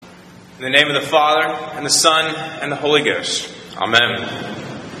In the name of the Father, and the Son, and the Holy Ghost. Amen.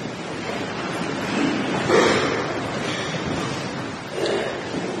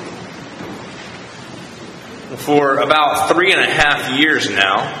 For about 3.5 years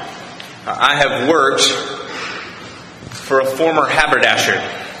now, I have worked for a former haberdasher.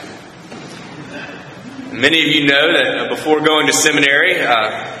 Many of you know that before going to seminary,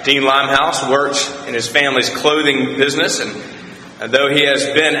 Dean Limehouse worked in his family's clothing business, and though he has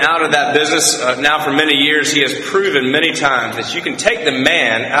been out of that business now for many years, he has proven many times that you can take the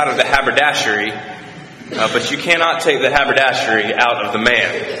man out of the haberdashery, but you cannot take the haberdashery out of the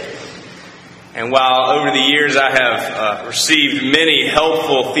man. And while over the years I have received many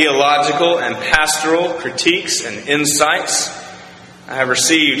helpful theological and pastoral critiques and insights, I have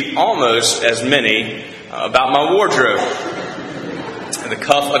received almost as many about my wardrobe. The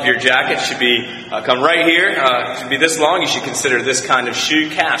cuff of your jacket should be come right here. It should be this long. You should consider this kind of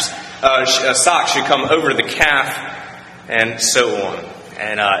shoe. Socks should come over the calf, and so on.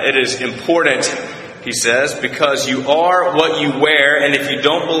 And it is important, he says, because you are what you wear, and if you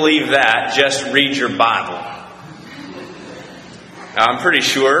don't believe that, just read your Bible. Now, I'm pretty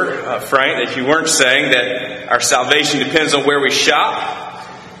sure, Frank, that you weren't saying that our salvation depends on where we shop,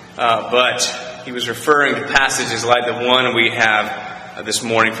 but he was referring to passages like the one we have this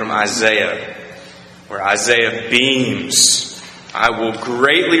morning from Isaiah, where Isaiah beams, "I will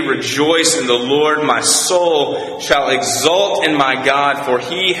greatly rejoice in the Lord. My soul shall exult in my God, for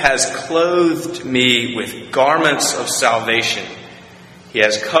he has clothed me with garments of salvation. He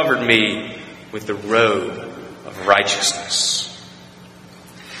has covered me with the robe of righteousness."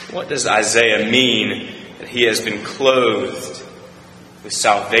 What does Isaiah mean that he has been clothed with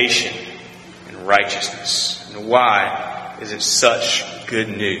salvation and righteousness? And why is it such good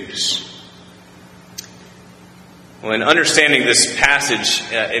news? Well, in understanding this passage,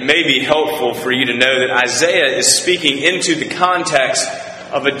 it may be helpful for you to know that Isaiah is speaking into the context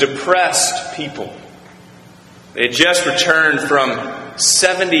of a depressed people. They had just returned from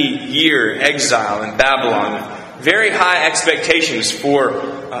 70-year exile in Babylon, with very high expectations for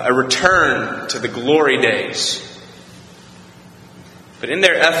a return to the glory days. But in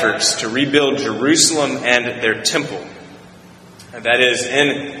their efforts to rebuild Jerusalem and their temple, that is,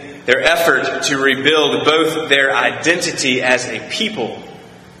 in their effort to rebuild both their identity as a people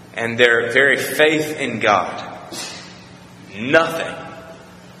and their very faith in God, nothing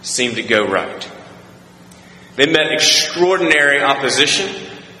seemed to go right. They met extraordinary opposition.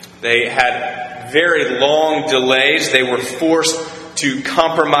 They had very long delays. They were forced to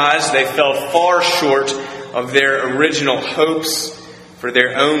compromise. They fell far short of their original hopes for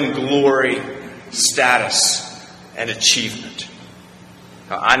their own glory, status, and achievement.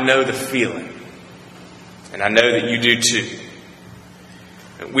 Now, I know the feeling, and I know that you do too.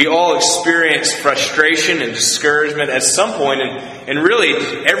 We all experience frustration and discouragement at some point in really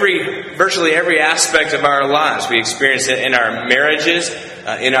virtually every aspect of our lives. We experience it in our marriages,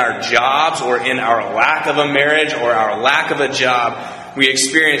 in our jobs, or in our lack of a marriage or our lack of a job. We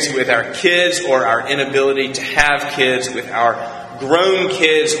experience it with our kids or our inability to have kids, with our grown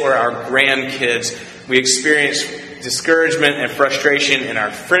kids or our grandkids. We experience discouragement and frustration in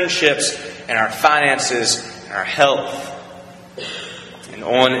our friendships, and our finances, and our health, and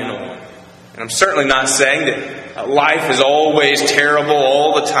on and on. And I'm certainly not saying that life is always terrible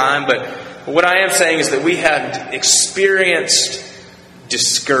all the time, but what I am saying is that we have experienced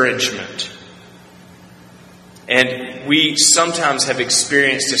discouragement. And we sometimes have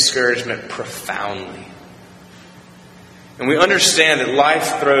experienced discouragement profoundly. And we understand that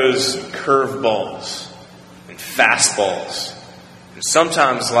life throws curveballs and fastballs. And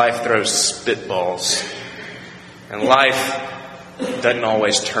sometimes life throws spitballs. And life doesn't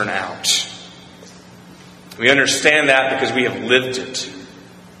always turn out. We understand that because we have lived it.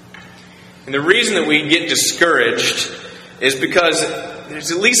 And the reason that we get discouraged is because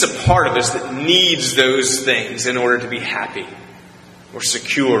there's at least a part of us that needs those things in order to be happy or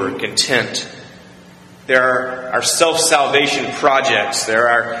secure or content. There are our self-salvation projects. There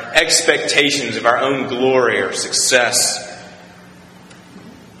are expectations of our own glory or success.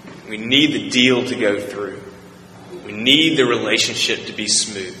 We need the deal to go through. We need the relationship to be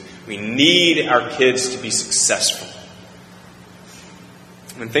smooth. We need our kids to be successful.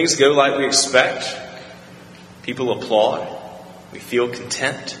 When things go like we expect, people applaud. We feel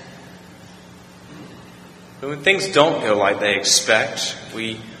content. But when things don't go like they expect,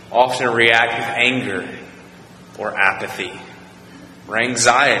 we often react with anger or apathy or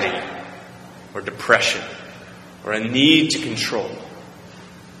anxiety or depression or a need to control.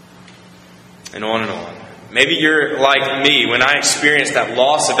 And on and on. Maybe you're like me. When I experience that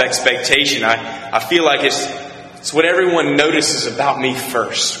loss of expectation, I feel like it's what everyone notices about me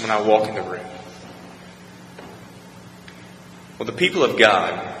first when I walk in the room. Well, the people of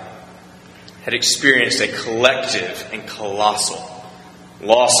God had experienced a collective and colossal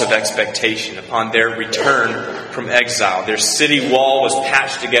loss of expectation upon their return from exile. Their city wall was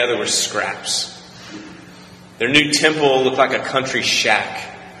patched together with scraps. Their new temple looked like a country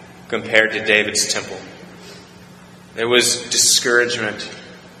shack compared to David's temple. There was discouragement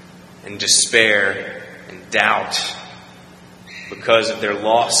and despair and doubt because of their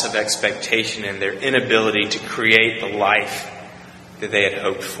loss of expectation and their inability to create the life that they had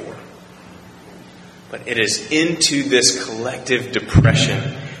hoped for. But it is into this collective depression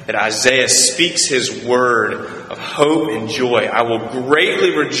that Isaiah speaks his word of hope and joy. I will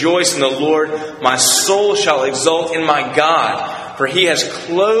greatly rejoice in the Lord. My soul shall exult in my God. For he has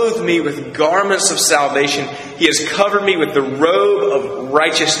clothed me with garments of salvation. He has covered me with the robe of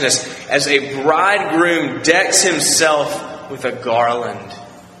righteousness, as a bridegroom decks himself with a garland,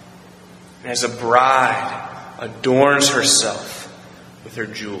 and as a bride adorns herself with her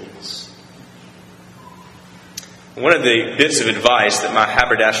jewels. One of the bits of advice that my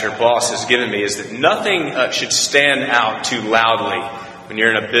haberdasher boss has given me is that nothing should stand out too loudly when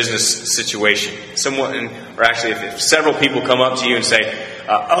you're in a business situation. If several people come up to you and say,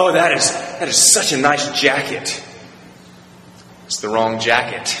 "Oh, that is such a nice jacket," it's the wrong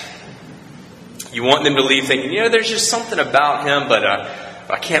jacket. You want them to leave thinking, there's just something about him, but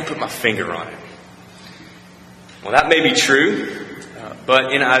I can't put my finger on it. Well, that may be true,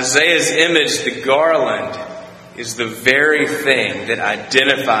 but in Isaiah's image, the garland is the very thing that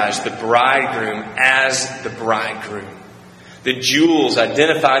identifies the bridegroom as the bridegroom. The jewels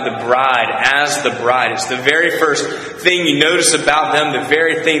identify the bride as the bride. It's the very first thing you notice about them, the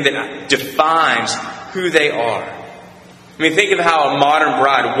very thing that defines who they are. I mean, think of how a modern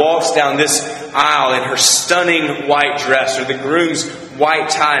bride walks down this aisle in her stunning white dress, or the groom's white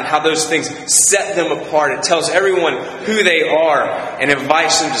tie, and how those things set them apart. It tells everyone who they are and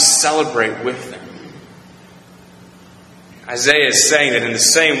invites them to celebrate with them. Isaiah is saying that in the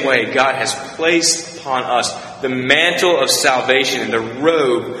same way, God has placed upon us the mantle of salvation and the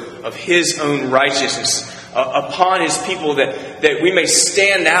robe of His own righteousness upon His people, that we may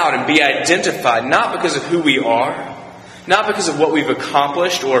stand out and be identified, not because of who we are, not because of what we've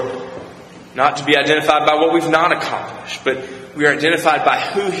accomplished, or not to be identified by what we've not accomplished, but we are identified by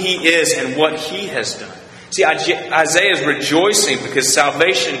who He is and what He has done. See, Isaiah is rejoicing because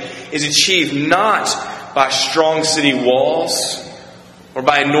salvation is achieved not by strong city walls, or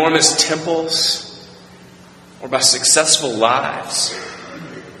by enormous temples, or by successful lives.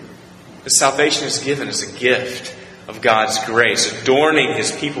 But salvation is given as a gift of God's grace, adorning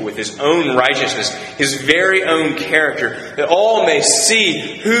His people with His own righteousness, His very own character, that all may see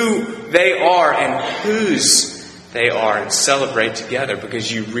who they are and whose they are, and celebrate together,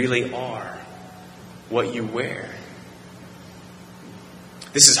 because you really are what you wear.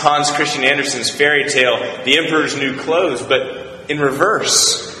 This is Hans Christian Andersen's fairy tale, The Emperor's New Clothes, but in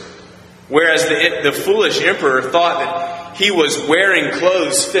reverse. Whereas the foolish emperor thought that he was wearing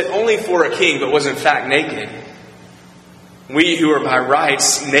clothes fit only for a king, but was in fact naked, we who are by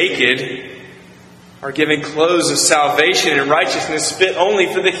rights naked are given clothes of salvation and righteousness fit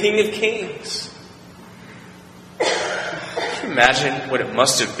only for the King of Kings. Can you imagine what it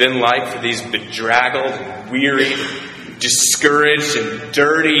must have been like for these bedraggled and weary, discouraged and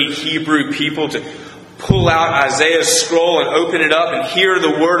dirty Hebrew people to pull out Isaiah's scroll and open it up and hear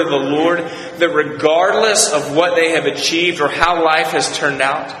the word of the Lord, that regardless of what they have achieved or how life has turned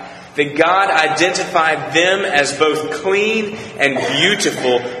out, that God identified them as both clean and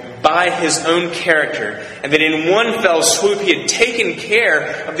beautiful by His own character, and that in one fell swoop He had taken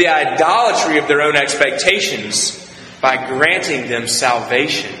care of the idolatry of their own expectations by granting them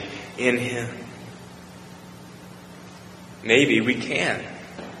salvation in Him. Maybe we can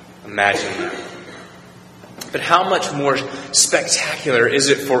imagine that. But how much more spectacular is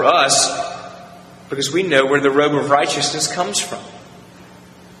it for us, because we know where the robe of righteousness comes from.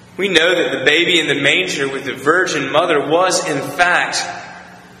 We know that the baby in the manger with the virgin mother was in fact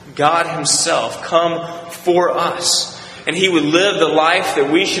God Himself come for us. And He would live the life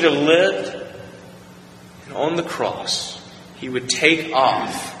that we should have lived. And on the cross, He would take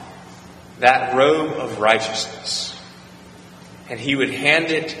off that robe of righteousness, and He would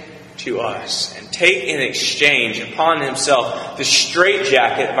hand it to us and take in exchange upon Himself the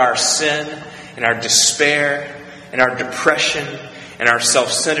straitjacket of our sin and our despair and our depression and our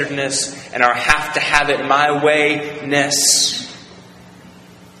self-centeredness and our have to have it my way-ness.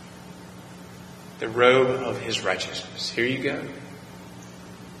 The robe of his righteousness. Here you go.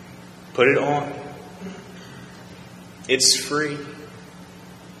 Put it on. It's free.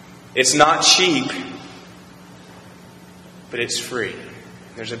 It's not cheap, but it's free.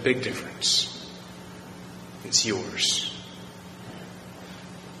 There's a big difference. It's yours.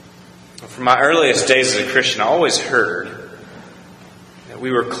 From my earliest days as a Christian, I always heard that we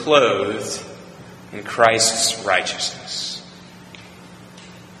were clothed in Christ's righteousness.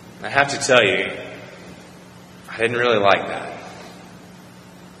 I have to tell you, I didn't really like that.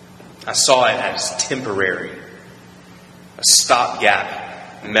 I saw it as temporary, a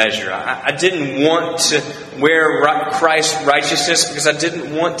stopgap measure. I didn't want to wear Christ's righteousness because I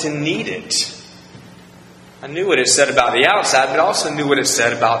didn't want to need it. I knew what it said about the outside, but I also knew what it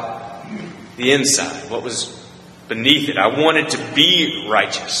said about the inside, what was beneath it. I wanted to be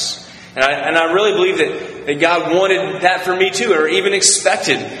righteous. And I really believe that God wanted that for me too, or even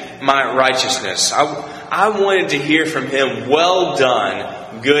expected my righteousness. I wanted to hear from Him, "Well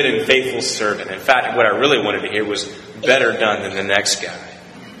done, good and faithful servant." In fact, what I really wanted to hear was, "Better done than the next guy."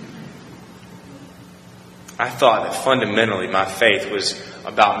 I thought that fundamentally my faith was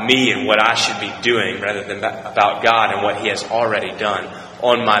about me and what I should be doing rather than about God and what He has already done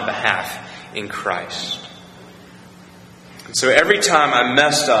on my behalf in Christ. And so every time I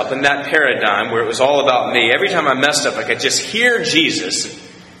messed up in that paradigm where it was all about me, every time I messed up, I could just hear Jesus.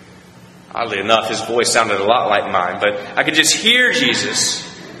 Oddly enough, His voice sounded a lot like mine, but I could just hear Jesus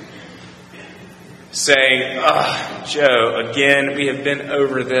saying, "Joe, again, we have been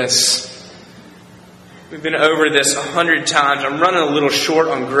over this. We've been over this 100 times. I'm running a little short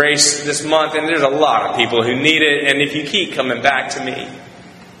on grace this month, and there's a lot of people who need it, and if you keep coming back to me."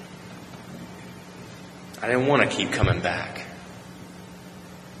 I didn't want to keep coming back.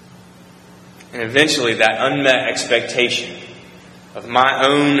 And eventually that unmet expectation of my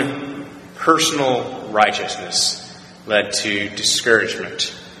own personal righteousness led to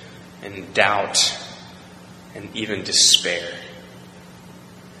discouragement and doubt and even despair.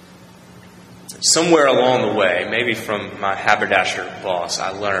 Somewhere along the way, maybe from my haberdasher boss, I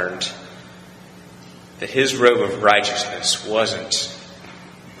learned that his robe of righteousness wasn't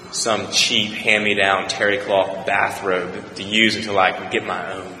some cheap hand-me-down terry cloth bathrobe to use until I could get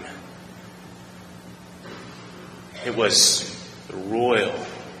my own. It was the royal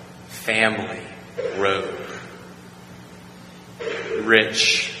family robe.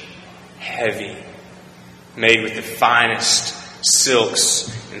 Rich, heavy, made with the finest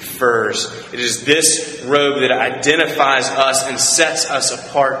silks and furs. It is this robe that identifies us and sets us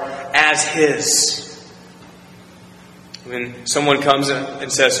apart as His. When someone comes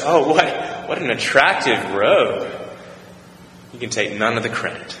and says, "Oh, what an attractive robe," you can take none of the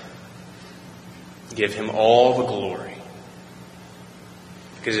credit. Give Him all the glory.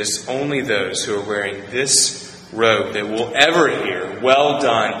 Because it's only those who are wearing this robe that will ever hear, "Well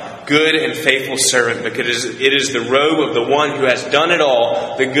done, good and faithful servant," because it is the robe of the one who has done it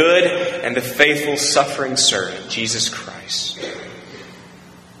all, the good and the faithful suffering servant, Jesus Christ.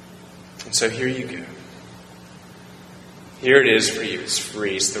 And so here you go. Here it is for you. It's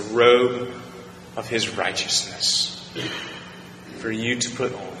free. It's the robe of His righteousness for you to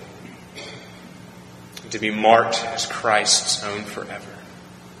put on, to be marked as Christ's own forever.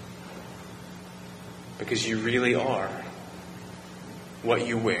 Because you really are what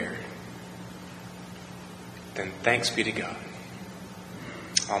you wear. Then thanks be to God.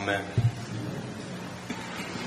 Amen.